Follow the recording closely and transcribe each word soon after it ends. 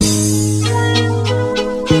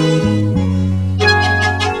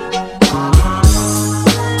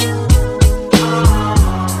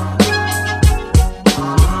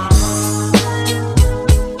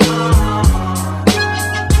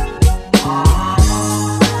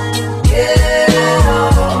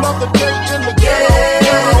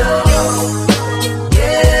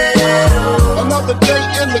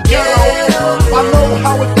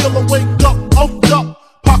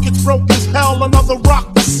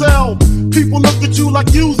sell. People look at you like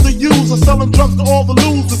you's the user, selling drugs to all the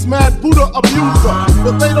losers, mad Buddha abuser.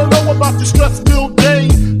 But they don't know about the stress-filled day.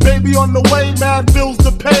 Baby on the way, mad bills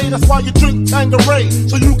to pay. That's why you drink Tanqueray,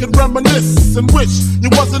 so you can reminisce and wish you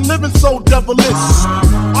wasn't living so devilish.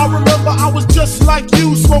 I remember I was just like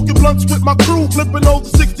you, smoking blunts with my crew, flipping over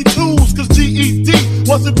 62s, cause GED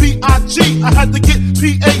wasn't B.I.G. I had to get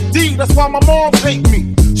P.A.D. That's why my mom hate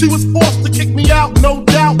me. She was forced to kick me out, no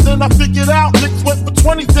doubt. Then I figured out Nicks went for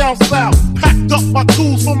 20 down south. Packed up my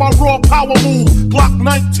tools for my raw power move. Glock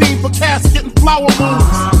 19 for casket and flower moves.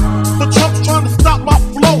 The Trump's trying to stop my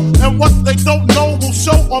flow, and what they don't know will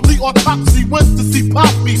show on the autopsy. Went to see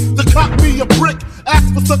Poppy to cop me a brick.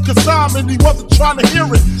 Asked for some consignment, he wasn't trying to hear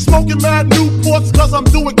it. Smoking mad Newports cause I'm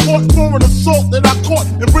doing court for an assault that I caught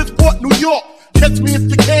in Bridgeport, New York. Catch me if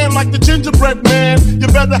you can, like the gingerbread man. You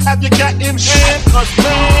better have your gat in hand, cause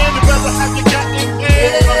man, you better have your gat in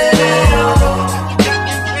hand, cause man.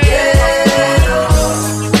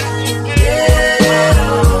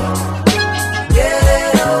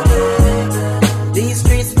 These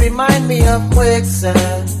streets remind me of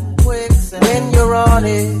quicksand. When you're on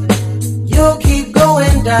it, you'll keep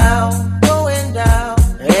going down.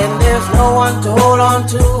 And there's no one to hold on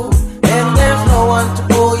to, and there's no one to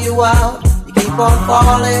pull you out. Keep on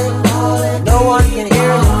falling, no one can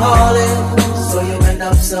hear you calling, so you end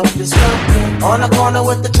up self-destructing. On the corner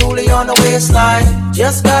with the toolie on the waistline,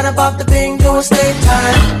 just got about the bingo estate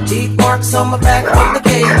time. Teeth marks on my back from the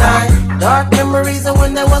K9. Dark memories of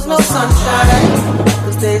when there was no sunshine,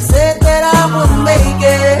 cause they said that I wouldn't make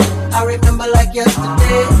it. I remember like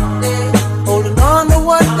yesterday, holding on to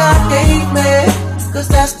what God gave me, cause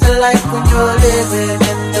that's the life when you're living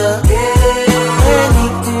in the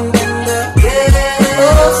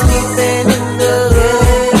sleeping in the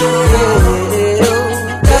ghetto.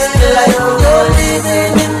 That's the life when you're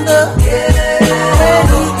living in the ghetto.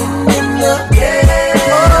 Eating in the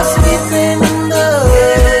ghetto. Sleeping in the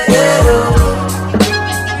ghetto.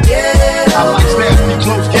 I like stabbing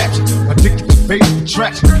closed captions, addicted to fatal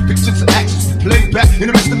attraction. Pictures and actions we play back in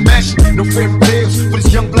the midst of mashing. No fairy tales for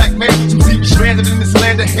this young black man. Some deep stranded in this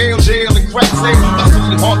land of hell, jail, and crack slave.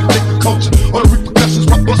 Hustling hard to take the culture. All the repercussions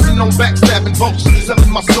while busting on backstabbing folks.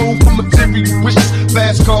 Selling my soul for material wishes.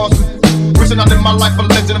 Fast cars and wishing out in my life a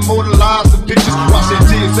legend immortalized in pictures. Watch that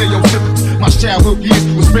tears say your sympathy. My childhood years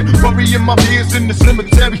was spent burying my fears in the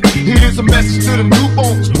cemetery. Here's a message to the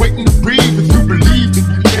newborns waiting to breathe. If you believe and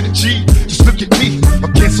you can achieve, just look at me.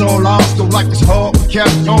 Against all odds, though life is hard, we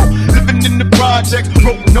carry on. Living in the projects,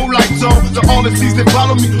 broke with no lights on. To all the seas that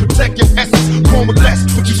follow me, protect your essence. Born with less,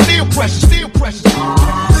 but you still precious, still precious.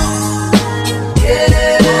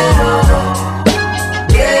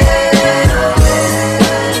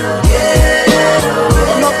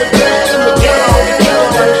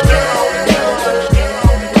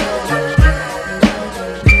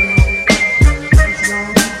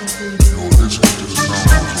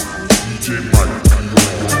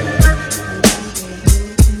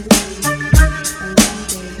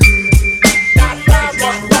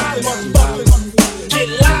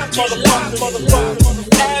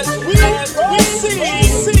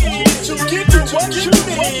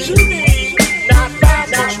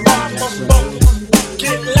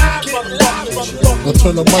 Now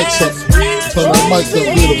turn the mics up. Turn that mic up.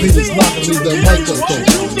 Yeah, the beat is knocking. Leave that mic up though.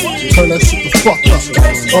 Turn that shit the fuck up.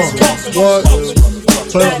 What?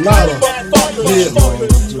 Turn it louder. Yeah.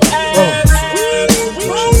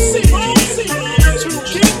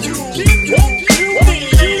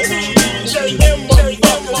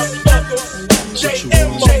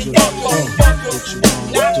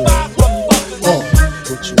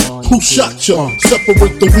 Who shot ya?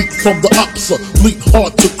 Separate the weak from the opsa. Leap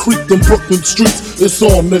hard to creep them Brooklyn streets. It's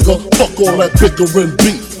on, nigga. Fuck all that bickering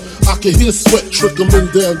beef. I can hear sweat trickling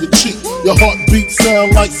down your cheek. Your heartbeat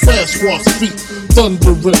sound like Sasquatch feet.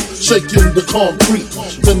 Thundering, shaking the concrete.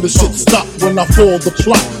 Then the shit stopped when I fall the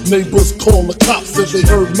plot. Neighbors call the cops, said they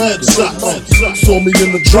heard mad shots. Saw me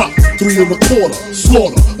in the drop, 3 1/4.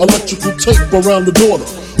 Slaughter, electrical tape around the daughter.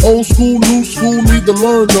 Old school, new school, need to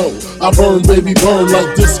learn though. I burn, baby, burn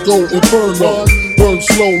like disco inferno. Burn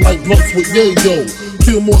slow like blunts with yayo.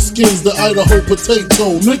 Peel more skins than Idaho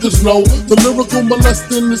potato. Niggas know the lyrical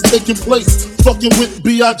molesting is taking place. Fucking with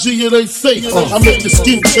B.I.G. it ain't safe. I make your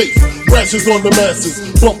skin chafe. Rashes on the masses.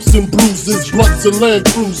 Bumps and bruises. Blunts and Land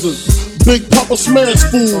Cruisers. Big Papa smash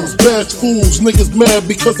fools, bash fools. Niggas mad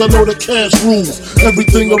because I know the cash rules.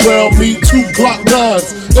 Everything around me, 2 Glock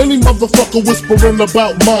 9s. Any motherfucker whispering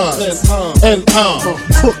about mine. And I'm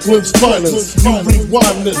Brooklyn's finest. You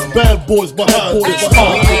rewind this, bad boys behind this.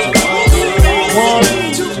 One.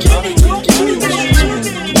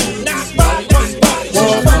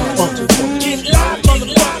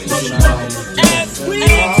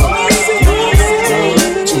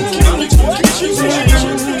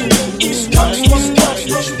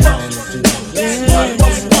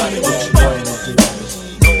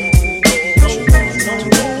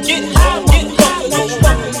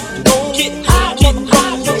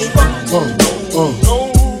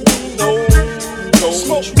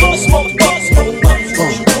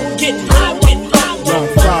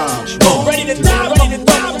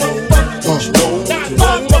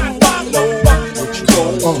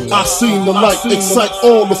 seen the light, excite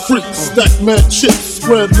all the freaks. Stack mad chips,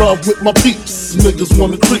 spread love with my peeps. Niggas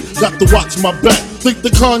wanna creep, got to watch my back. Think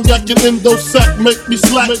the cognac and endo sack make me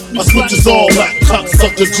slack. I switches all that,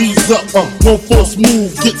 cocksucker G's up. One force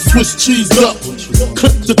move, get Swiss cheese up.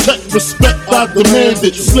 Clip the tech, respect I demand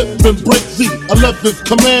it. Slip and break the 11th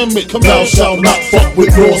commandment. Thou shalt not fuck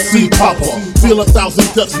with raw C popper. Feel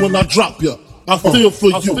 1,000 deaths when I drop ya. I feel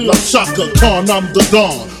for you like Shaka Khan, I'm the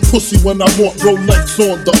Don. Pussy when I want Rolex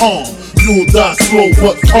on the arm. You'll die slow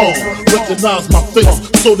but calm. Recognize my face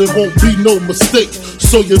so there won't be no mistake.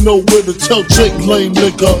 So you know where to tell Jake, lame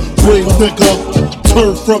nigga, brave nigga,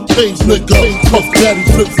 turn front page nigga. Puff Daddy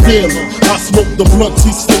flips dealer. I smoke the blunts,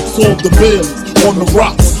 he slips on the bales. On the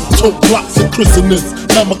rocks, choke blocks and christenings.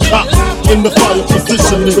 Hammer cops in the fire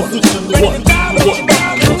positioning. What?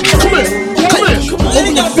 Come here.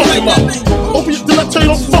 Open your fucking mouth. Open your, did I tell you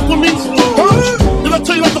don't fuck with me? Huh? Did I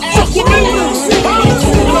tell you not to fuck with me? Huh?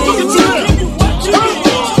 Did I look at you there? Huh?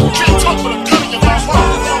 Can't talk with a gun in your mouth.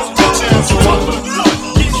 Bitch ass, talk with a gun.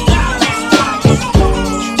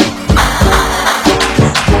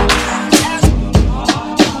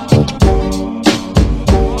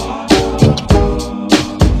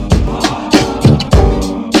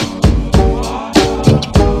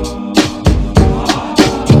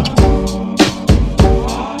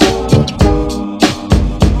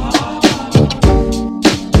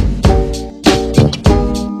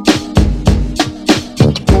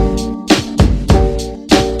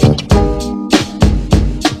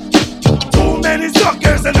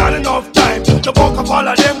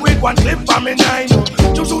 One clip from me nine.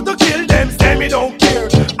 To shoot to kill them, say me don't care.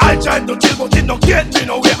 I tried to kill but it don't get me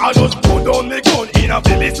nowhere. I just put down me gun in a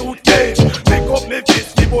Billy suitcase. Pick up me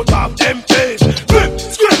fist, the both of them face. Flip,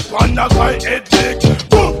 script, on the guy head big.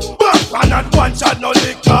 Boom, bam, and not one shot no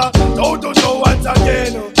liquor. Don't do so once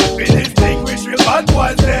again. We distinguish real bad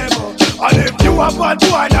boys them. And if you a bad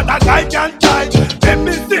boy, not a guy can tie. Let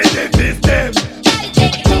me see the fist them.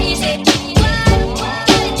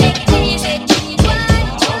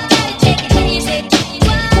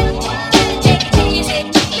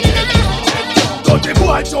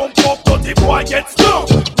 Boy jump up, dirty boy get stung.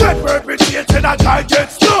 That perpetrated a guy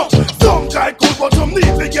get stung. Some guy cool but some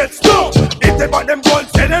need to get stung. If they bought them guns,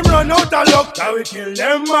 say them run out of luck. Now we kill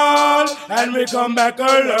them all, and we come back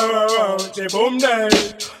alone. Say boom day,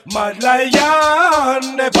 Mad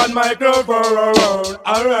Lion, they on microphone.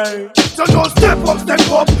 Alright, so just step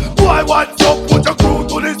up. Boy what's up, put your crew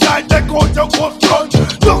to the side. They out your ghost front.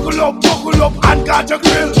 Buckle up, and got your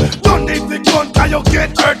grill. Don't need the gun, cause you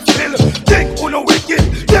get hurt still. Think who no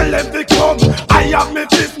wicked, tell them to come. I have me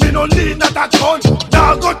fist, me no need not a gun.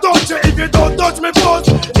 Now go touch you if you don't touch me first.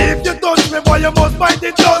 If you touch me, boy, you must fight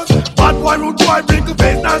it dust. Bad boy, rude boy, bring the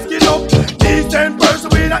face and skin up. Decent person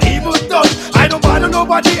with an evil touch. I don't bother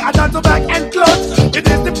nobody, I dance to back and clutch. It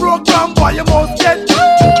is the program, boy, you must get.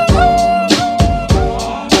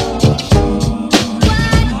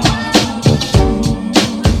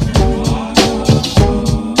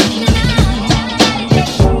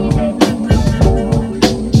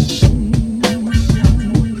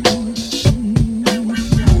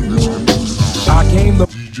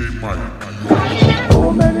 DJ Mike.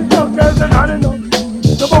 So many suckers and I don't know.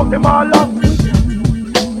 To fuck them all up. To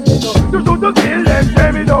shoot to kill them,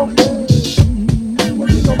 say me don't care. But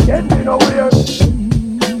you don't get me nowhere.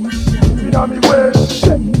 Inna me way.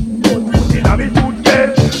 Inna me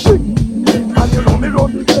suitcase. And you know me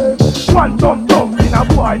run the place. One thump inna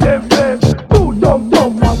boy them face. Two thump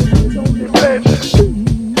and we down the place.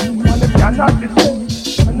 And them cannot be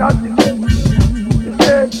safe. And not the same. The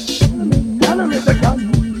same. Enemy the can.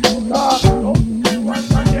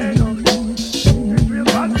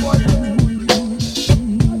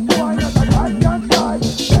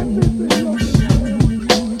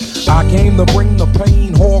 I came to bring the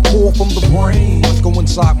pain, hardcore from the brain. Let's go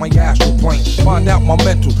inside my astral plane, find out my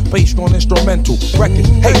mental, based on instrumental records.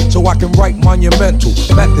 Hey, so I can write monumental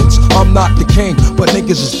methods. I'm not the king, but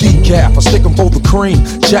niggas is decaf. I stick 'em for the cream.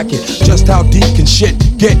 Check it, just how deep can shit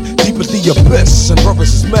get? Deep as the abyss, and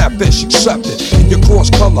brothers is mad fish, accept it. In your cross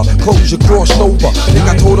color, clothes you crossed over. Think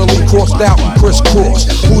I totally crossed out and crisscrossed.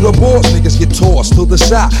 Who the boss? Niggas get tossed to the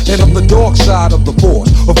side, and I'm the dark side of the force.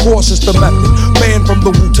 Of course it's the method, man from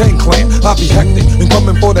the Wu-Tang Clan. I be hectic and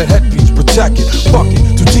coming for the headpiece, protect it. Fuck it,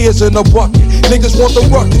 2 tears in a bucket. Niggas want the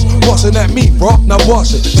ruckus, bustin' at me, bro. Now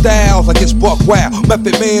bust it. Styles like it's buck wild.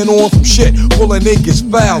 Method man on some shit, pulling niggas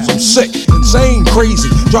fouls. I'm sick, insane, crazy,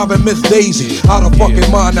 driving Miss Daisy out of fucking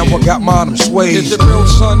mind. Now I got mine, I'm swayed. Is it real,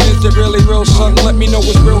 son? Is it really real, son? Let me know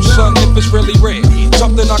it's real, son. If it's really real,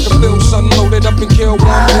 something I can feel, son. Load it up and kill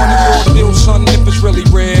one. 24 deal, son. If it's really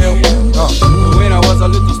real. When I was a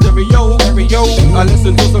little stereo. stereo, stereo. I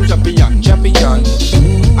listen to some champion, champion.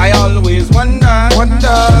 I always wonder,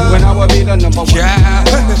 when I will be the number one. Yeah.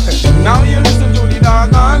 Now you listen to the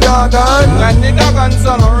doggone, and the doggone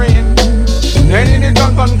summary. Any the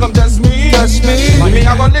gun come test me. Me,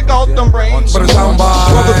 I gonna lick out them brains. But it's down by.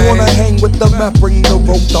 Brothers wanna hang with the map, bring the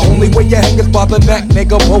rope. The only way you hang is by the neck,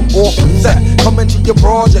 nigga. Vote off the set. Come into your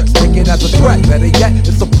projects, take it as a threat. Better yet,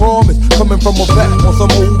 it's a promise. Coming from a vet on some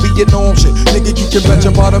old Vietnam shit. Nigga, you can bet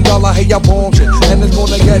your bottom dollar, hey, I bomb shit. And it's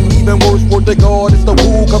gonna get even worse for the guard. It's the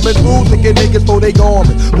woo coming through, thinking niggas throw they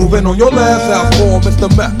garment. Moving on your last out form, it's the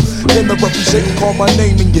map. Can the reputation call my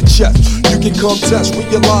name in your chest? You can contest,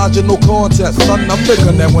 realize you're no contest. Son, I'm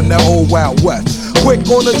bigger than when that old Wild West. Quick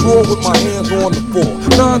on the draw with my hands on the floor.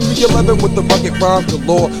 9-3-11 with the rugged rhymes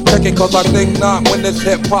galore. Check it cause I think not when this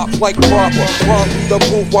hip hop's like proper. Run through the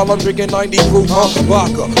roof while I'm drinking 90 proof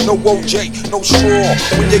vodka. No OJ, no straw.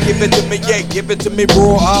 When you give it to me, yeah, give it to me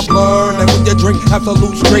raw. I've learned that when you drink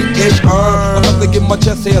absolute straight it's earned. Enough to get my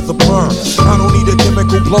chest hair as a burn. I don't need a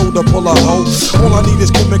chemical blow to pull a hoe. All I need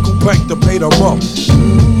is chemical bank to pay the rope.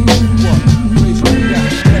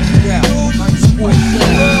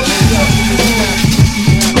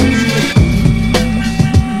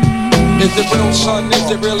 Is it real, son?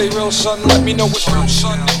 Is it really real, son? Let me know it's real,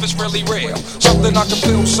 son, if it's really real. Something I can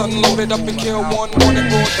feel, son, loaded up and kill one in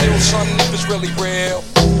broad deal, son, if it's really real.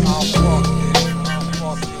 I'll fuck it,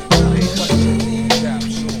 I ain't got shit in the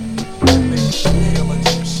capsule. Make me feel like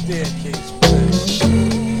some staircase play.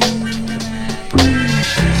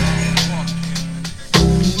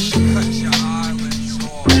 Cut your eyelids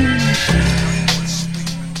off.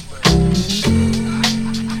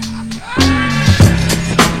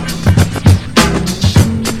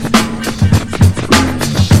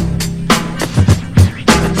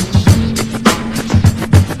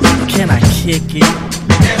 Can I kick it?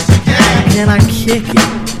 Yes, you can. Can I kick it?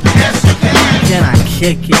 Yes, you can. Can I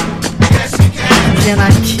kick it? Yes, you can. Can I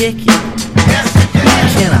kick it? Yes, you can.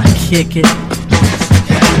 Can I kick it?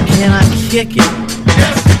 Can I kick it?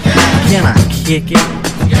 Yes, you can. Can I kick it?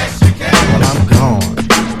 Yes, you can. Well, I'm gone.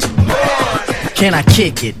 Can I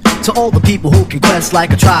kick it? To all the people who can quest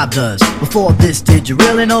like a tribe does. Before this, did you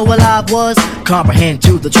really know what live was? Comprehend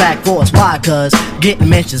to the track force, why? Cause getting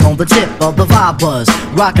mentions on the tip of the vibe buzz.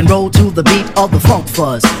 Rock and roll to the beat of the funk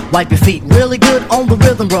fuzz. Wipe your feet really good on the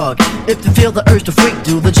rhythm rug. If you feel the urge to freak,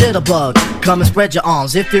 do the jitterbug. Come and spread your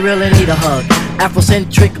arms if you really need a hug.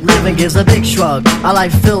 Afrocentric living gives a big shrug. A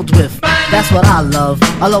life filled with, that's what I love.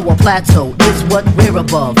 A lower plateau is what we're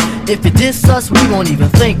above. If you diss us, we won't even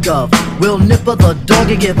think of. We'll nipper the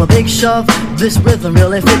dog and give a big shove. This rhythm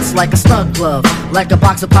really fits like a snug glove. Like a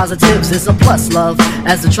box of positives, it's a plus love.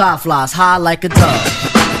 As the tribe flies high like a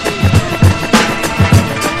dove.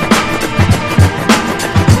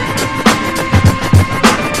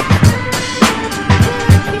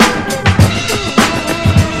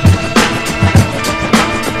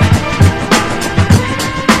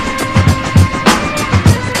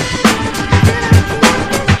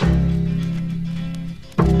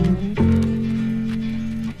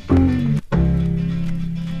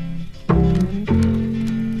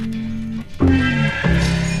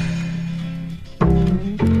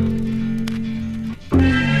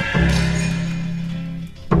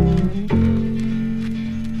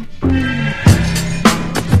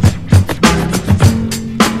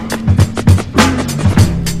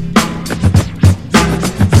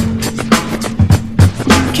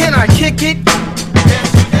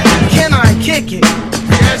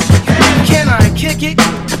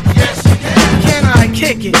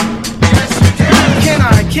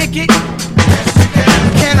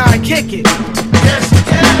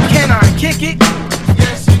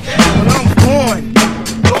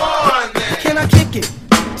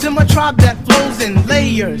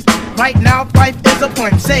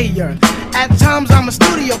 At times I'm a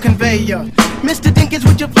studio conveyor. Mr. Dinkins,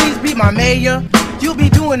 would you please be my mayor? You'll be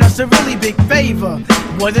doing us a really big favor.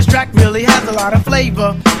 Boy, this track really has a lot of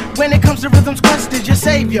flavor. When it comes to rhythms, Quest is your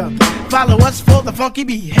savior. Follow us for the funky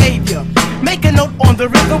behavior. Make a note on the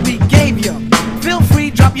rhythm we gave you. Feel free,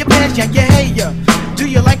 drop your pants, yank your hair. Do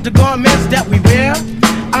you like the garments that we wear?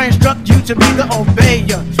 I instruct you to be the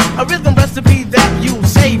obeyer. A rhythm recipe that you'll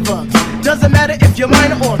savor. Doesn't matter if you're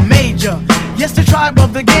minor or major. Yes, the tribe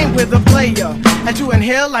of the game with a player. As you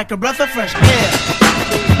inhale like a breath of fresh air.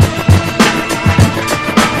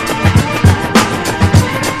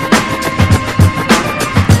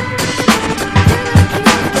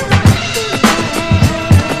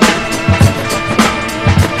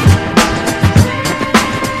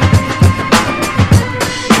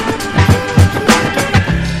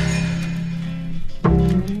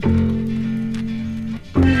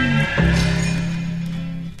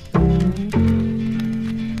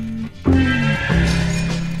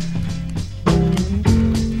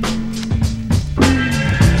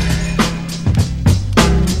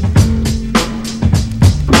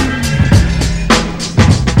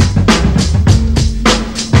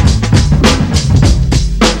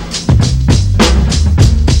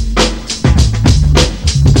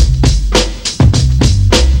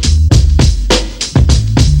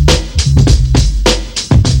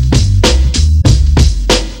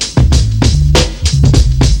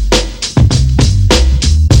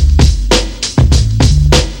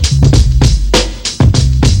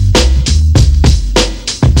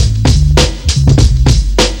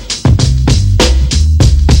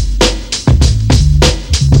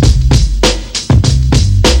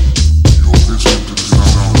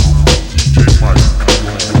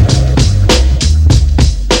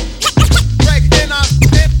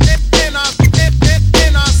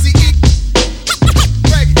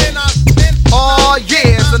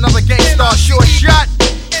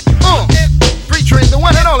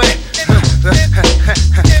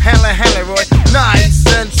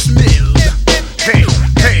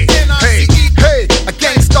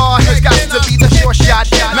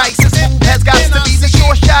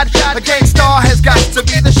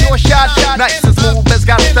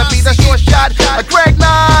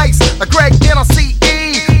 Greg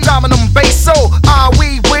NRCE, Dominum Basso,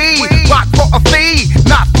 we rock for a fee,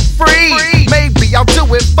 not for free. Maybe I'll do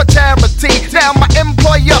it for charity. Now my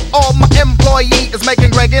employer or my employee is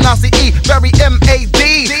making Greg NRCE very MAD.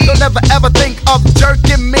 Don't ever ever think of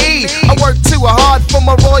jerking me. I work too hard for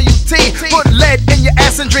my royalty. Put lead in your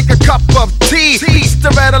ass and drink a cup of tea. Easter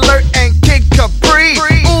Red Alert and Kid Capri.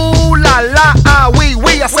 Ooh la la, we.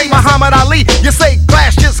 I say Muhammad Ali, you say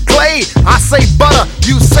glass just clay. I say butter,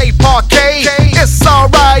 you say parquet. It's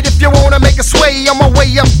alright if you wanna make a sway. On my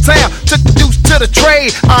way uptown, took the deuce to the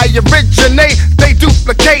trade. I originate, they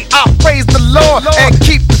duplicate. I praise the Lord and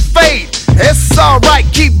keep the faith. It's alright,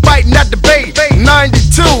 keep biting at the bait.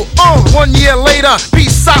 92, 1 year later.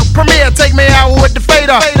 Peace out, Premier, take me out with the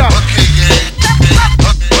fader.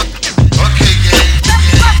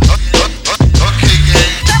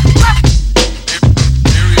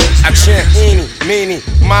 I chant eeny, meeny,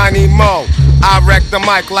 miny, mo. I wreck the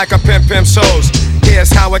mic like a pimp shows.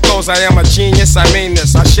 Here's how it goes, I am a genius, I mean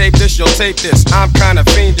this. I shape this, you'll tape this, I'm kinda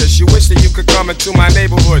fiendish. You wish that you could come into my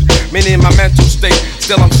neighborhood. Meaning my mental state,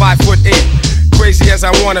 still I'm 5'8". Crazy as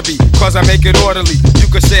I wanna be, cause I make it orderly. You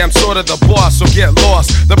could say I'm sort of the boss, so get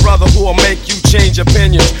lost. The brother who will make you change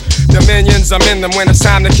opinions. Dominions, I'm in them when it's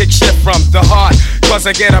time to kick shit from the heart. Cause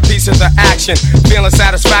I get a piece of the action. Feeling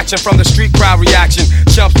satisfaction from the street crowd reaction.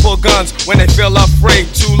 Chumps pull guns when they feel afraid.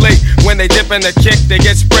 Too late, when they dip in the kick, they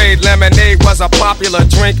get sprayed. Lemonade was a popular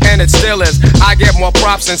drink and it still is. I get more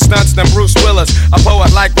props and stunts than Bruce Willis. A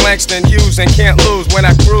poet like Langston Hughes and can't lose when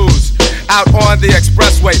I cruise out on the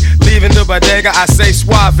expressway. Leaving the bodega, I say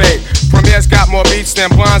suave. Premier's got more beats than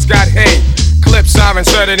Blonde's got hate. Clips are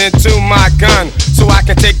inserted into my gun, so I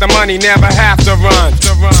can take the money, never have to run.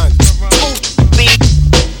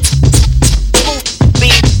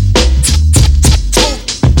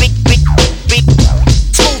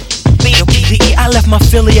 I left my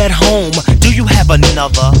Philly at home. Do you have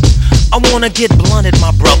another? I wanna get blunted,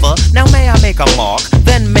 my brother. Now may I make a mark,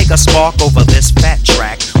 then make a spark over this fat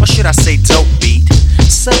track? Or should I say dope beat?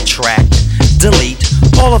 Subtract, delete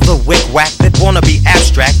all of the wick-wack that wanna be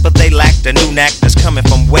abstract, but they lack the new knack that's coming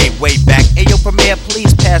from way, way back. Ayo, Premier,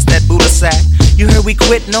 please pass that Buddha sack. You heard we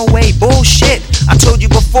quit? No way, bullshit. I told you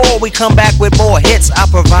before, we come back with more hits. I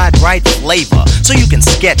provide right flavor, so you can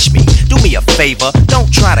sketch me. Do me a favor,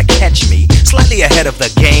 don't try to catch me. Slightly ahead of the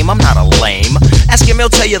game, I'm not a lame. Ask him, he'll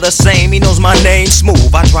tell you the same. He knows my name,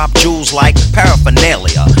 smooth. I drop jewels like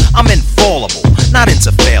paraphernalia. I'm infallible, not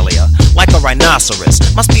into failure. Like a rhinoceros,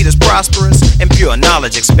 my speed is prosperous, and pure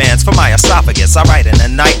knowledge expands from my esophagus. I write in the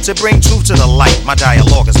night to bring truth to the light. My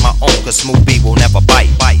dialogue is my own, cause smooth B will never bite.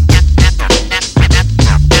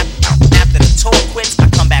 After the tour quits, I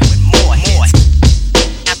come back with more hits.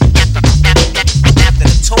 After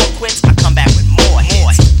the tour quits, I come back with more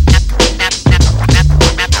hits.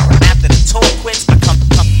 After the tour quits, I come back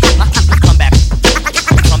with more hits.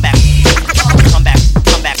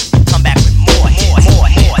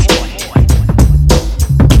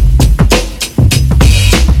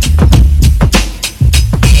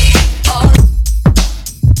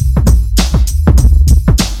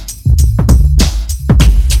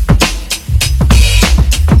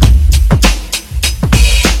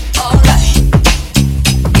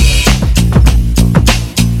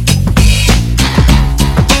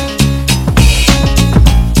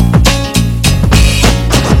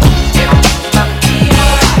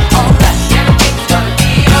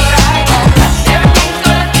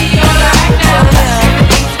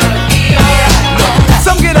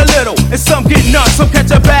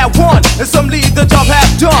 And some leave the job half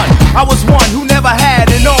done. I was one who never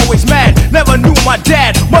had and always mad. Never knew my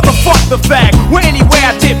dad, motherfuck the fag. Where anywhere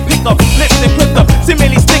I did pick up, flips and clipped up,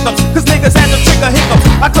 seemingly stick ups, cause niggas had to trigger hiccups.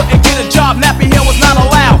 I couldn't get a job, nappy hair was not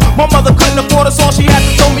allowed. My mother couldn't afford us all, she had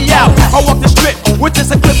to throw me out. I walked the strip with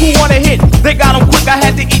just a clip, who wanna hit? They got them quick, I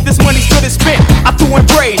had to eat this money, stood and spit. I threw in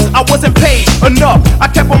braids, I wasn't paid enough. I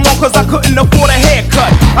kept them long cause I couldn't afford a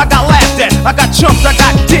haircut. I got laughed at, I got chumped, I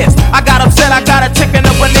got dissed. I got upset, I got a chick in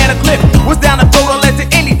a banana clip. Was down the throat, I led to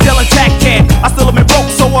any deal attack can. I still have been broke,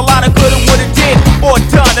 so a lot of good and would have did or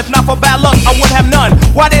done. If not for bad luck, I wouldn't have none.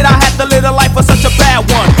 Why did I have to live a life for such a bad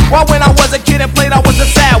one? Why when I was a kid and played, I was a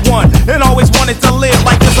sad one. And always wanted to live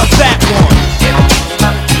like this or that one.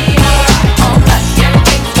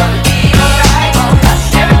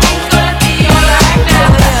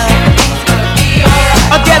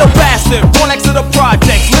 A ghetto bastard, born next to the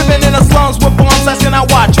projects, living in the slums with bombs, asking I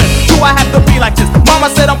watch it. Do I have to be like this?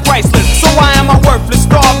 Mama said I'm priceless, so why am I worthless?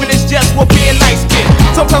 Starving is just what being nice kid.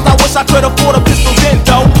 Sometimes I wish I could afford a pistol then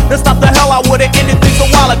though. Then stop the hell, I would've ended things a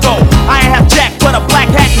while ago. I ain't have jack, but a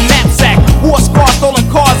black hat and knapsack. War scars, stolen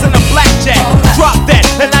cars, and a blackjack. Drop that,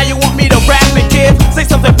 and now you want me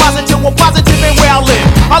more positive than where I live.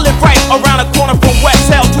 I live right around the corner from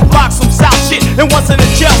West Hell, 2 blocks from South shit, and once in a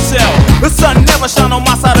jail cell. The sun never shine on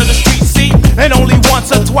my side of the street, see? And only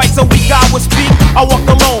once or twice a week I would speak. I walked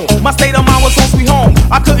alone, my state of mind was home sweet home.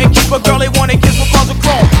 I couldn't keep a girl, they wanted kids with crumbs of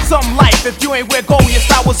chrome. Something life, if you ain't where gold, your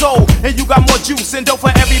style was old. And you got more juice and dope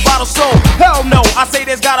for every bottle sold. Hell no, I say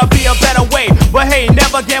there's gotta be a better way. But hey,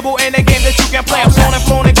 never gamble in a game that you can play. I'm flown and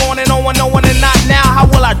flown and going and on no one and not now. How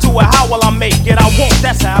will I do it? How will I make it? I won't,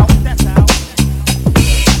 that's how. That's how.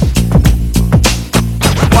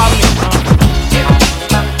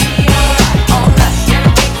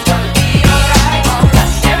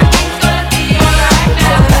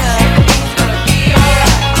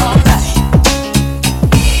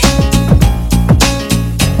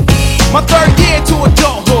 My 3rd year to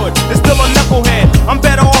adulthood is still a knucklehead. I'm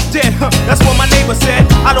better off dead, that's what my neighbor said.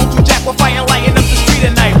 I don't do jack with fighting, lighting up the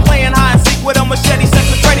street at night. Playing hide and seek with a machete, sex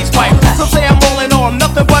with Freddy's pipe. Some say I'm rolling on,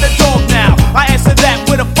 nothing but a dog now. I answer that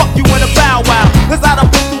with a fuck you and a bow wow. Cause I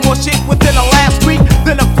done been through more shit within the last week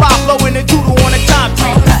than a fly blowing and doodle on the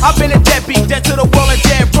concrete. I've been a deadbeat, dead to the world and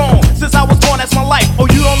dead wrong. Since I was born, that's my life.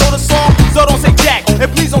 Oh, you don't know the song? So don't say jack,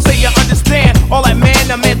 and please don't say you understand. All that man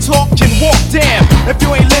to man talk can walk, damn. If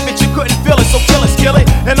you ain't live it, you couldn't feel it, so kill it, skill it.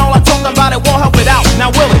 And all I talk about it won't help it out, now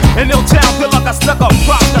will it? In Ill Town, good luck, I stuck up,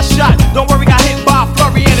 props, got shot. Don't worry, got hit by a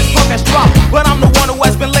flurry and his punk has dropped. But I'm the one who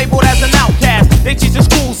has been labeled as an outcast. They teach in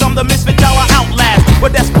schools, I'm the misfit dollar outlast.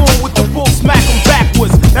 But that's cool with the full smack them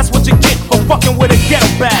backwards. That's what you get for fucking with a ghetto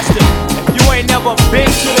bastard. If you ain't never been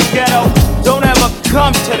to the ghetto, don't ever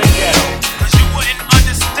come to the ghetto. Cause you wouldn't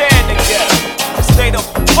understand the ghetto. Stay the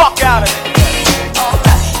fuck out of it.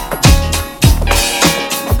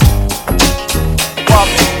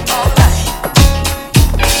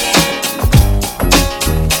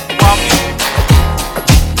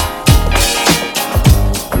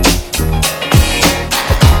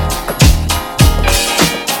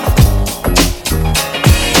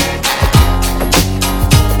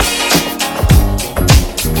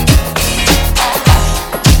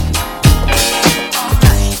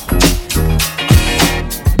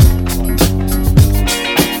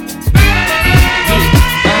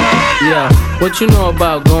 What you know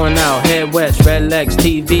about going out, head west, red legs,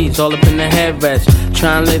 TVs, all up in the headrest.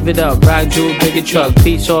 Try and live it up, rock jewel, bigger truck,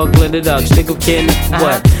 piece all glittered up, stick of kid,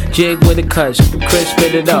 what? Jig with a cut, Chris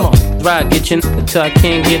spit it up. Rock, get your till I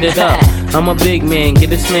can't get it up. I'm a big man, get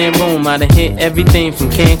this man room. I done hit everything from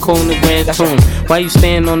Cancun to Grand Tune. Why you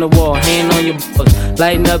stand on the wall, hand on your balls,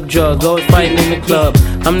 lighting up drugs, always fighting in the club.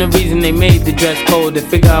 I'm the reason they made the dress code. To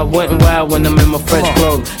figure out what and why when I'm in my fresh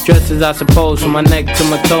clothes. Dresses I suppose, from my neck to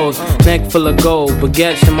my toes. Neck full of gold,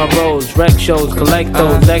 baguettes in my rolls. Rec shows, collect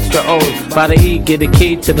those extra O's. By the E, get a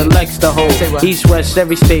key to the Lex to hold. East, west,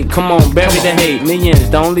 every state, come on, bury the hate. Millions,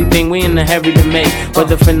 the only thing we in the hurry to make.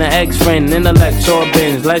 Whether from the ex-friend, intellect, or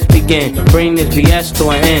bins. Let's begin, bring this BS to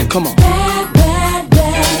an end. Come on. Bad, bad,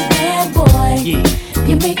 bad, bad boy. Yeah.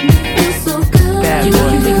 You make me feel so good. Bad you know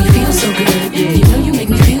boy. You make me feel so good. Yeah. You know you make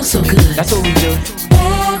me feel so good. That's what we do.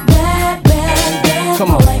 Bad, bad, bad, bad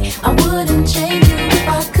Come on. boy. I wouldn't change you if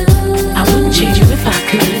I could. I wouldn't change you if I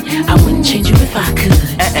could. I wouldn't change you if I could.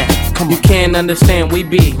 You can't understand, we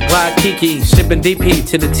be Waikiki, sipping DP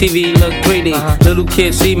to the TV look greedy. Little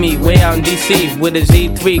kids see me way out in DC with a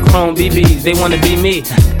Z3 chrome BBs. They wanna be me.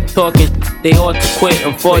 Talking, they ought to quit.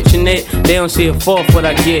 Unfortunate, they don't see a fourth what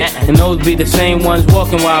I get. And those be the same ones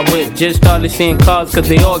walking while I whip. Just started seeing cars cause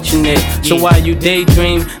they auction it. So while you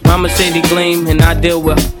daydream, mama say they gleam. And I deal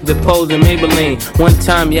with the pose and Maybelline. One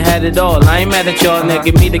time you had it all, I ain't mad at y'all. Now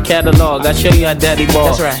give me the catalog, I'll show you how daddy ball.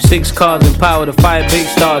 That's right. 6 cars and power to 5 big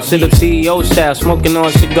stars. Sit up CEO style, smoking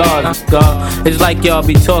on cigars. God, it's like y'all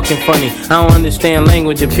be talking funny. I don't understand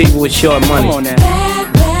language of people with short money. Come on now.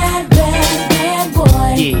 Bad, bad, bad, bad boy.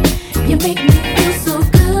 Yeah. You make me feel so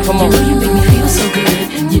good. Come on. You know you make me feel so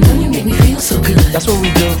good. You know you make me feel so good. That's what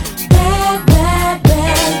we do. Bad, bad,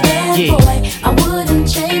 bad, bad boy. I wouldn't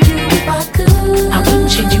change you if I could. I wouldn't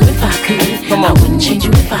change you if I could. Come on. I wouldn't change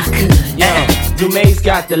you if I could. Yeah. Dumae's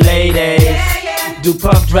got the ladies. Do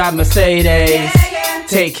Puff drive Mercedes.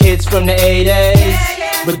 Take hits from the 80s.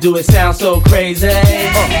 But do it sound so crazy?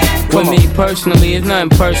 With me personally, it's nothing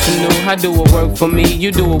personal. I do what work for me,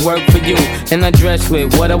 you do what work for you. And I dress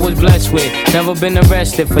with what I was blessed with. Never been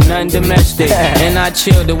arrested for nothing domestic. And I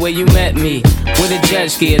chill the way you met me. With a jet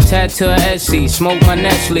ski, a tattoo of Etsy. Smoke my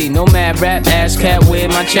Nestle, no mad rap, ass cat where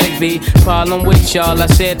my check be. Problem with y'all, I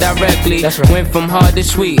said directly. Right. Went from hard to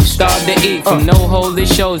sweet, started to eat. From no holy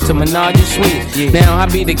shows to menage a suite. Now I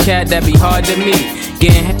be the cat that be hard to meet.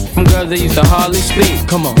 Getting hit from girls that used to hardly speak.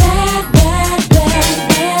 Come on. Bad, bad, bad,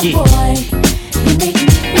 bad boy. You make me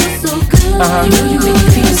feel so good. You know you make me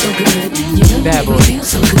feel so good. Bad boy.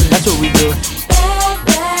 That's what we do. Bad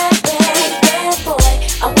boy.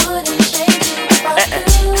 I wouldn't change you if I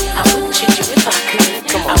could. I wouldn't change you if I could.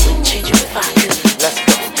 Come on. I wouldn't change you if I could. Let's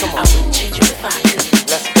go. Come on. I wouldn't change you if I could.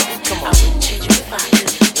 Let's go. Come on. I wouldn't change you if I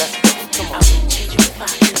could. Let's go. Come on. I wouldn't change you if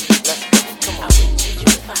I could. Let's go. Come on. I wouldn't change you if I could. Let's go. Come on. I wouldn't change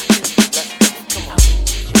you if I could. Let's go. Come on. I wouldn't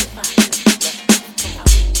change you if I could.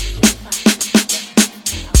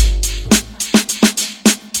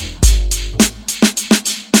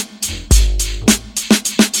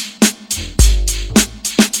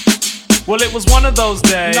 Well, it was one of those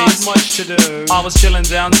days, not much to do. I was chilling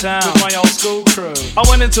downtown with my old school crew. I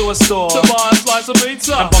went into a store to buy a slice of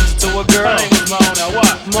pizza and bumped into a girl. Her name was Mona.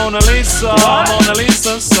 What? Mona Lisa. What? Mona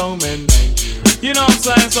Lisa, so many. You know what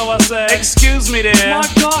I'm saying? So I said, excuse me there. My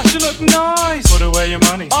gosh, you look nice. Put away your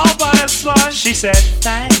money. I'll buy a slice. She said,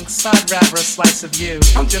 thanks, I'd rather a slice of you.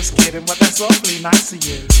 I'm just kidding, but that's awfully nice of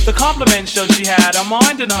you. The compliment showed she had a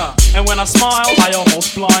mind in her. And when I smiled, I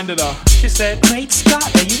almost blinded her. She said, great Scott,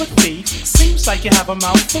 are you a thief? Seems like you have a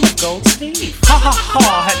mouth full of gold teeth. Ha ha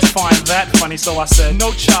ha, I had to find that funny. So I said,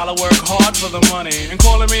 no child, I work hard for the money. And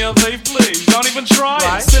calling me a thief, please, don't even try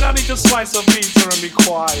it. Sit down, eat your slice of pizza and be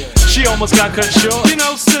quiet. She almost got cut short. You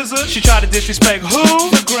know, scissor. She tried to disrespect who?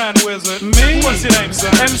 The Grand Wizard. Me? What's your name,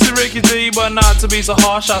 son? MC Ricky D, but not to be so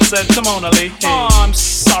harsh. I said, come on, Ali. Hey. Oh, I'm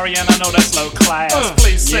sorry, and I know that's low class.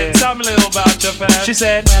 Please sit. Tell me a little about your past. She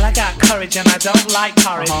said, well, I got courage and I don't like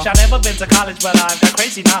courage. I've never been to college, but I've got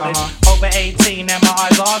crazy knowledge. Over 18 and my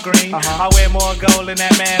eyes are green. I wear more gold than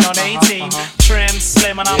that man on 18. Trim,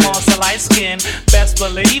 slim, and I'm also light skinned. Best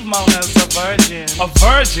believe Mona's a virgin. A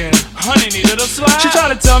virgin? Honey needed a slap. She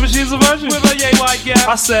tried to tell me she's a virgin with a yay white gap.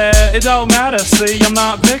 I said, it don't matter, see, I'm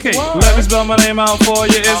not picky. What? Let me spell my name out for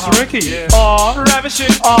you, it's Ricky. R,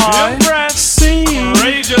 ravishing, R, impressed, C,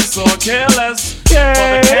 courageous or careless. For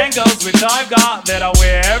the Kangos which I've got that I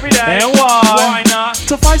wear every day. And why? Why not?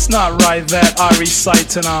 Suffice not right that I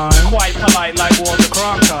recite tonight. Quite polite like Walter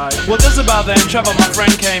Cronkite. Well, just about then, Trevor, my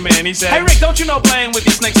friend, came in. He said, hey Rick, don't you know playing with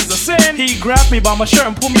these snakes is a sin? He grabbed me by my shirt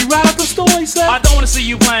and pulled me right out the store. He said, I don't want to see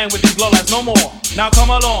you playing with these lowlights no more. Now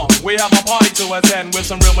come along, we have a party to attend with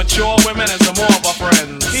some real mature women and some more of our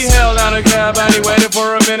friends. He held down a cab and he waited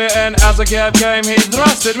for a minute, and as the cab came, he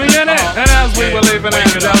thrusted me in it. And as we were leaving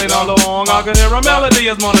and dallying along, I could hear a melody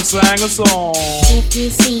as Mona sang a song. If you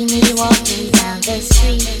see me walking down the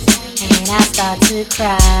street and I start to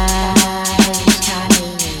cry,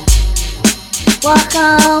 honey, walk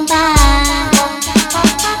on by,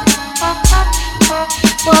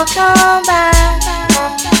 walk on by.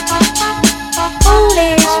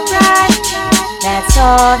 Foolish pride, that's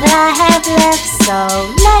all that I have left, so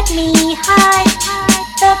let me hide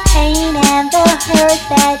the pain and the hurt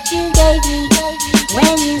that you gave me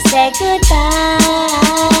when you said goodbye.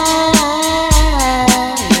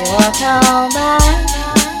 Walk on by.